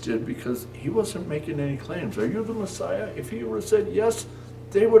Jesus did, because he wasn't making any claims. Are you the Messiah? If he would have said yes,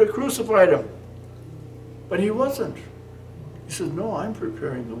 they would have crucified him. But he wasn't. He said, no, I'm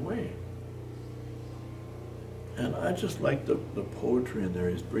preparing the way. And I just like the poetry in there.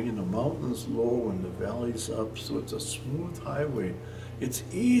 He's bringing the mountains low and the valleys up, so it's a smooth highway. It's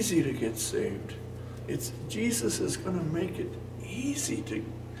easy to get saved. Jesus is going to make it easy to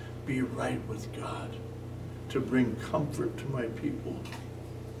be right with God, to bring comfort to my people.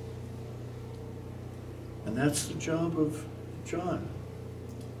 And that's the job of John.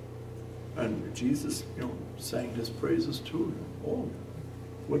 And Jesus, sang his praises too. Oh,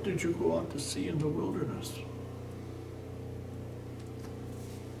 what did you go out to see in the wilderness?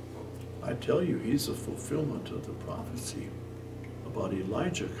 I tell you, he's a fulfillment of the prophecy about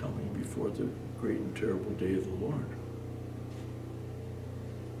Elijah coming before the great and terrible day of the Lord.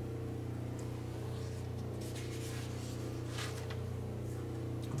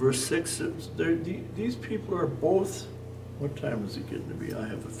 Verse 6 says, these people are both, what time is it getting to be? I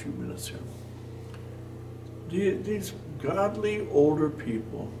have a few minutes here. These godly older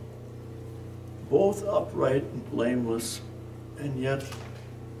people, both upright and blameless, and yet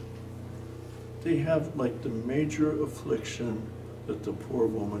they have like the major affliction that the poor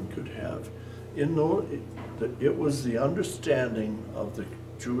woman could have. It was the understanding of the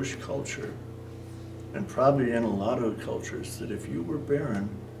Jewish culture, and probably in a lot of cultures, that if you were barren,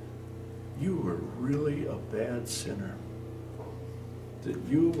 you were really a bad sinner. That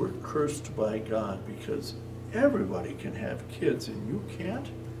you were cursed by God, because everybody can have kids and you can't.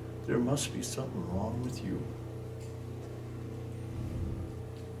 There must be something wrong with you.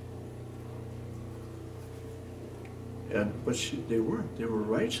 But they weren't. They were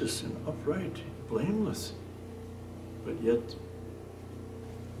righteous and upright, blameless. But yet,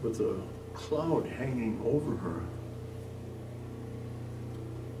 with a cloud hanging over her,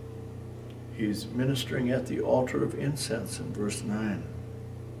 he's ministering at the altar of incense in verse 9.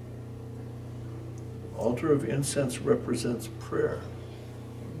 The altar of incense represents prayer.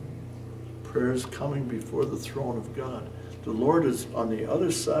 Prayer is coming before the throne of God. The Lord is on the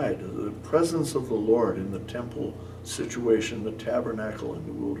other side. The presence of the Lord in the temple situation, the tabernacle in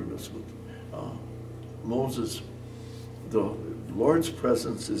the wilderness with Moses. The Lord's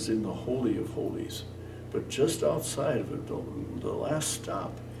presence is in the Holy of Holies. But just outside of it, the last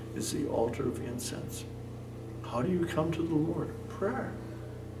stop, is the altar of incense. How do you come to the Lord? Prayer.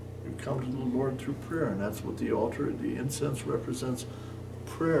 You come to the Lord through prayer, and that's what the altar, the incense represents.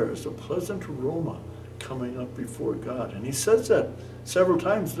 Prayer is a pleasant aroma coming up before God. And he says that several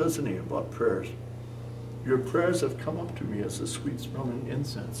times, doesn't he, about prayers? Your prayers have come up to me as a sweet-smelling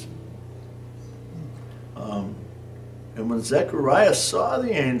incense. And when Zechariah saw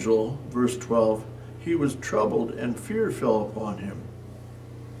the angel, verse 12, he was troubled and fear fell upon him.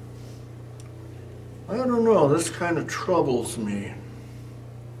 I don't know, this kind of troubles me.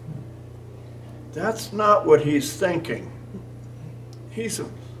 That's not what he's thinking. He's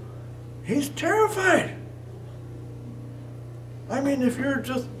terrified. I mean, if you're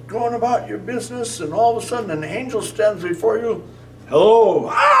just going about your business and all of a sudden an angel stands before you, hello,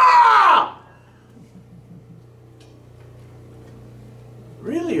 ah!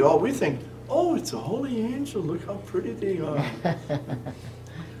 Really, all we think, oh, it's a holy angel, look how pretty they are.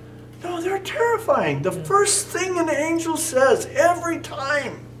 No, they're terrifying. The first thing an angel says every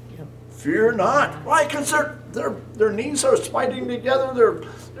time, fear not. Why? Because their knees are smiting together.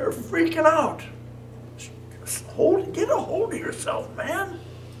 They're freaking out. Just get a hold of yourself, man.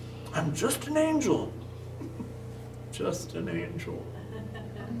 I'm just an angel. Just an angel.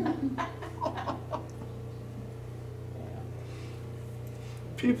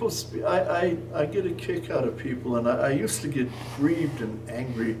 People, I get a kick out of people, and I used to get grieved and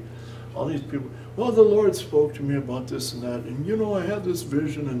angry. All these people, well, the Lord spoke to me about this and that, and you know, I had this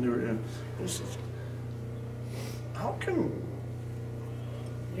vision, and how come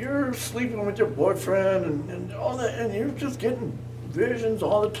you're sleeping with your boyfriend and all that, and you're just getting visions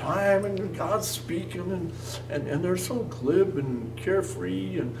all the time, and God's speaking, and they're so glib and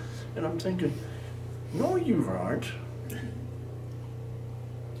carefree, and I'm thinking, no, you aren't.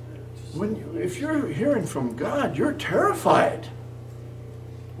 If you're hearing from God, you're terrified.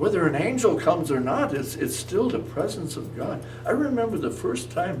 Whether an angel comes or not, it's still the presence of God. I remember the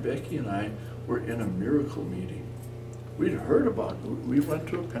first time Becky and I were in a miracle meeting. We'd heard about it. We went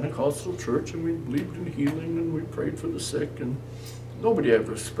to a Pentecostal church and we believed in healing and we prayed for the sick, and nobody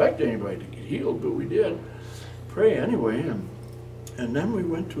ever expected anybody to get healed, but we did pray anyway. And then we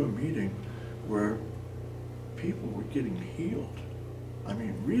went to a meeting where people were getting healed. I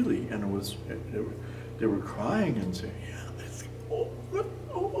mean, really, and they were crying and saying, yeah,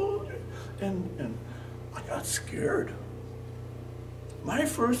 and I got scared. My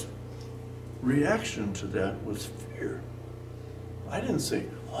first reaction to that was fear. I didn't say,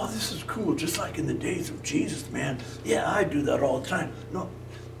 oh, this is cool, just like in the days of Jesus, man. Yeah, I do that all the time. No,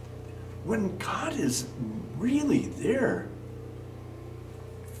 when God is really there,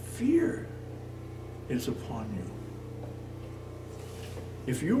 fear is upon you.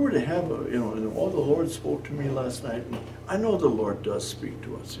 If you were to have and all the Lord spoke to me last night, and I know the Lord does speak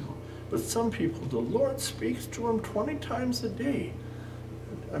to us, but some people, the Lord speaks to them 20 times a day.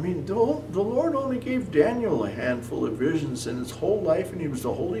 I mean, the Lord only gave Daniel a handful of visions in his whole life, and he was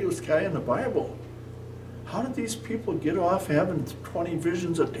the holiest guy in the Bible. How did these people get off having 20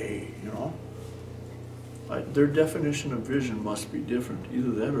 visions a day, Their definition of vision must be different.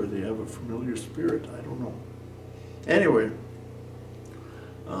 Either that or they have a familiar spirit. I don't know. Anyway,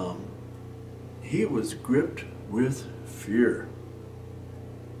 he was gripped with fear.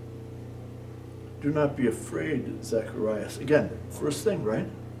 Do not be afraid, Zacharias. Again, first thing, right?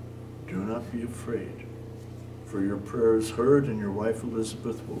 Do not be afraid, for your prayer is heard, and your wife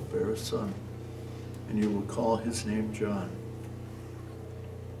Elizabeth will bear a son, and you will call his name John.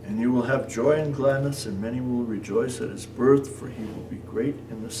 And you will have joy and gladness, and many will rejoice at his birth, for he will be great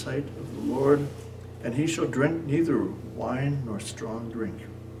in the sight of the Lord, and he shall drink neither wine nor strong drink.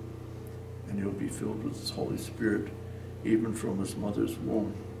 And he will be filled with his Holy Spirit, even from his mother's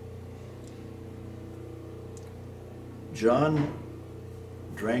womb. John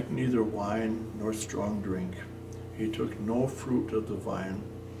drank neither wine nor strong drink. He took no fruit of the vine.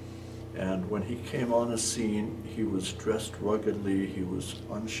 And when he came on the scene, he was dressed ruggedly, he was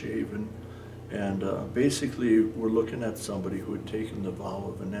unshaven, and basically we're looking at somebody who had taken the vow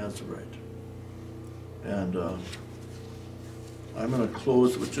of a Nazirite. And I'm going to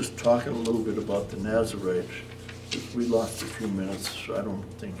close with just talking a little bit about the Nazirite. We lost a few minutes, so I don't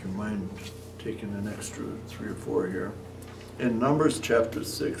think you mind taking an extra 3 or 4 here. In Numbers chapter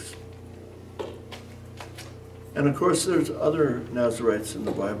 6. And of course there's other Nazirites in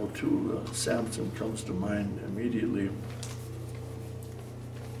the Bible too. Samson comes to mind immediately.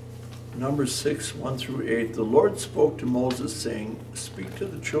 Numbers 6, 1 through 8. The Lord spoke to Moses, saying, speak to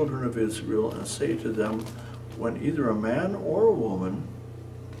the children of Israel and say to them, when either a man or a woman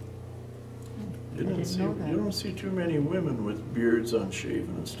You didn't know that. You don't see too many women with beards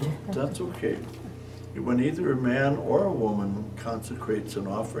unshaven and stuff. That's okay. When either a man or a woman consecrates an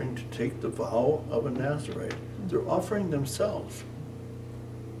offering to take the vow of a Nazarite, they're offering themselves.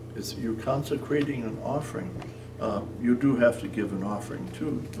 You're consecrating an offering. You do have to give an offering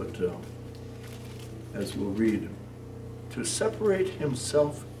too, but as we'll read, to separate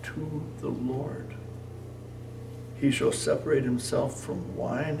himself to the Lord. He shall separate himself from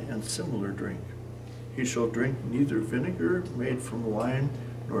wine and similar drink. He shall drink neither vinegar made from wine,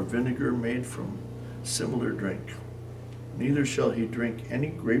 nor vinegar made from similar drink. Neither shall he drink any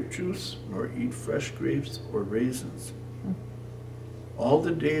grape juice, nor eat fresh grapes or raisins. All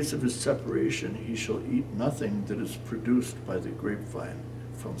the days of his separation he shall eat nothing that is produced by the grapevine,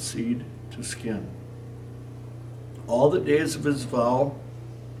 from seed to skin. All the days of his vow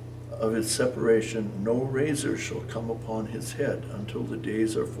of his separation, no razor shall come upon his head until the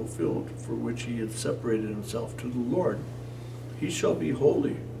days are fulfilled for which he had separated himself to the Lord. He shall be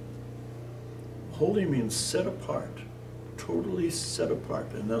holy. Holy means set apart, totally set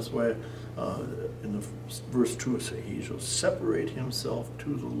apart. And that's why in the verse 2 it says, he shall separate himself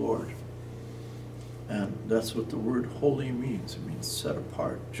to the Lord. And that's what the word holy means. It means set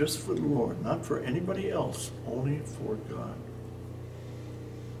apart, just for the Lord, not for anybody else, only for God.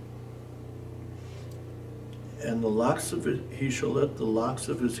 And the locks of it, he shall let the locks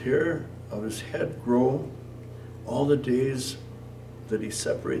of his hair, of his head grow all the days that he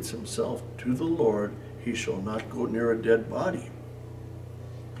separates himself to the Lord. He shall not go near a dead body.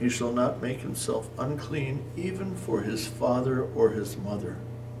 He shall not make himself unclean, even for his father or his mother,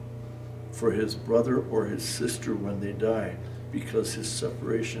 for his brother or his sister when they die, because his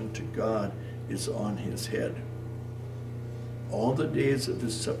separation to God is on his head. All the days of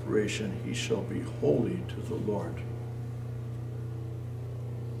his separation he shall be holy to the Lord.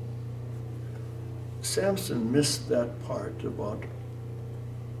 Samson missed that part about,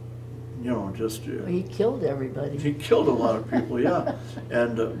 just... he killed everybody. He killed a lot of people, yeah.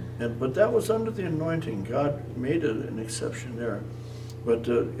 But that was under the anointing. God made an exception there. But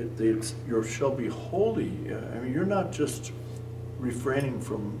you shall be holy. I mean, you're not just refraining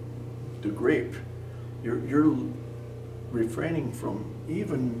from the grape. You're refraining from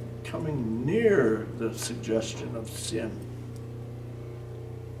even coming near the suggestion of sin,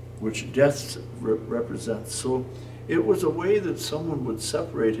 which death represents. So it was a way that someone would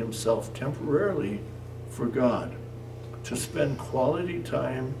separate himself temporarily for God, to spend quality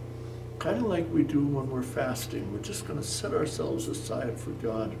time, kind of like we do when we're fasting. We're just going to set ourselves aside for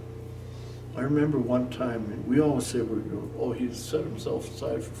God. I remember one time, we always say, he set himself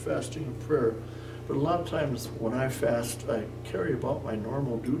aside for fasting and prayer. But a lot of times when I fast, I carry about my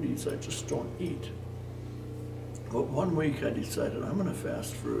normal duties. I just don't eat. But one week I decided I'm going to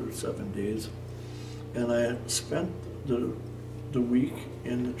fast for 7 days. And I spent the week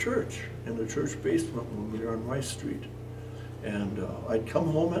in the church basement when we were on Rice Street. And I'd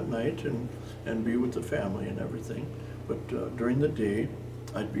come home at night and be with the family and everything. But during the day,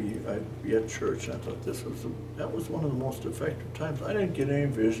 I'd be at church. I thought that was one of the most effective times. I didn't get any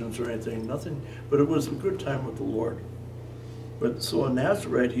visions or anything, nothing, but it was a good time with the Lord. But so a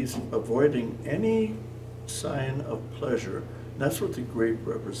Nazarite, he's avoiding any sign of pleasure. And that's what the grape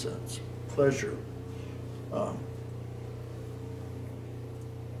represents, pleasure.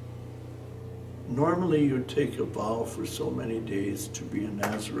 Normally you'd take a vow for so many days to be a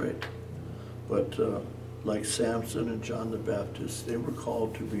Nazarite, but like Samson and John the Baptist, they were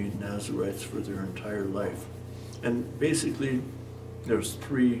called to be Nazarites for their entire life. And basically, there's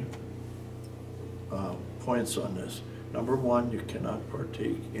 3 points on this. Number 1, you cannot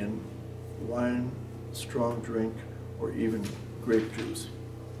partake in wine, strong drink, or even grape juice.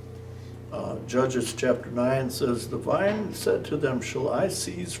 Judges chapter 9 says, the vine said to them, shall I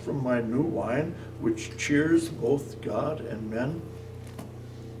seize from my new wine, which cheers both God and men?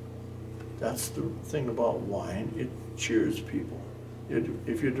 That's the thing about wine. It cheers people.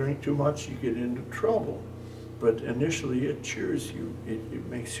 If you drink too much, you get into trouble. But initially, it cheers you. It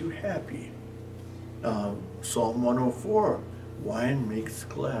makes you happy. Psalm 104, wine makes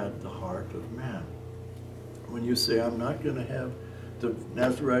glad the heart of man. When you say, I'm not going to have the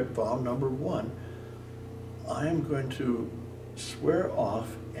Nazarite vow number 1, I am going to swear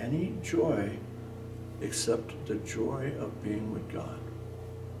off any joy except the joy of being with God.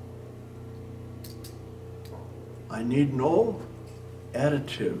 I need no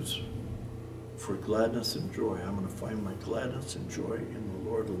additives for gladness and joy. I'm going to find my gladness and joy in the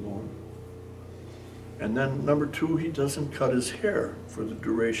Lord alone. And then number 2, he doesn't cut his hair for the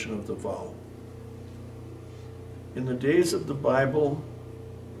duration of the vow. In the days of the Bible,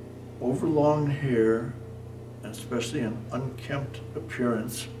 overlong hair, especially an unkempt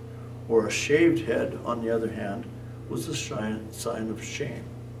appearance, or a shaved head, on the other hand, was a sign of shame.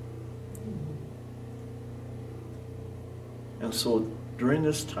 And so during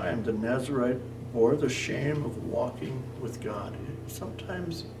this time, the Nazarite bore the shame of walking with God.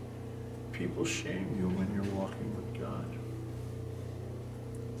 Sometimes people shame you when you're walking with God.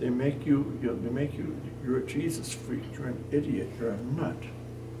 They make you're a Jesus freak, you're an idiot, you're a nut.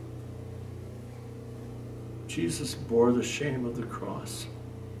 Jesus bore the shame of the cross,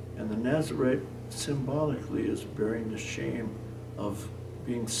 and the Nazarite symbolically is bearing the shame of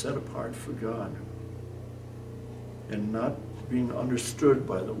being set apart for God and not being understood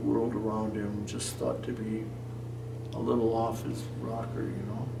by the world around him, just thought to be a little off his rocker, you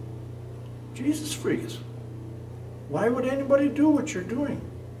know. Jesus freaks. Why would anybody do what you're doing?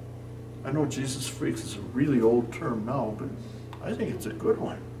 I know Jesus freaks is a really old term now, but I think it's a good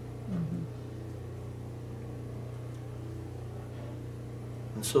one. Mm-hmm.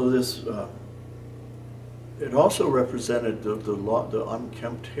 And so this, it also represented the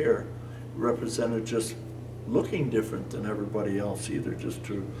unkempt hair, represented just looking different than everybody else either, just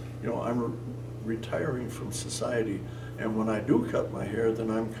to, you know, I'm retiring from society, and when I do cut my hair, then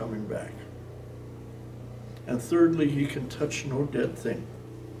I'm coming back. And thirdly, he can touch no dead thing,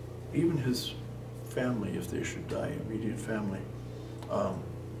 even his family, if they should die, immediate family.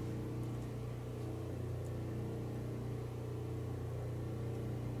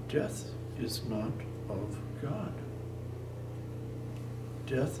 Death is not of God.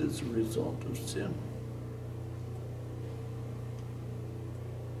 Death is a result of sin.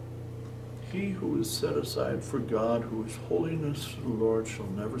 He who is set aside for God, who is holiness, the Lord, shall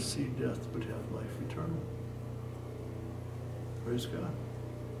never see death, but have life eternal. Praise God.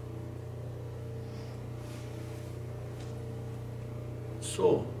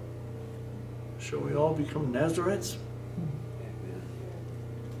 So, shall we all become Nazarites?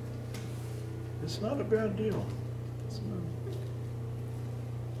 It's not a bad deal. It's not.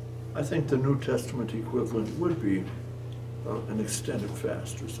 I think the New Testament equivalent would be an extended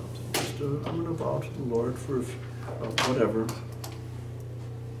fast or something. Just I'm going to vow to the Lord for whatever,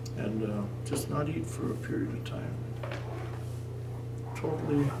 and just not eat for a period of time.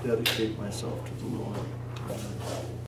 Totally dedicate myself to the Lord.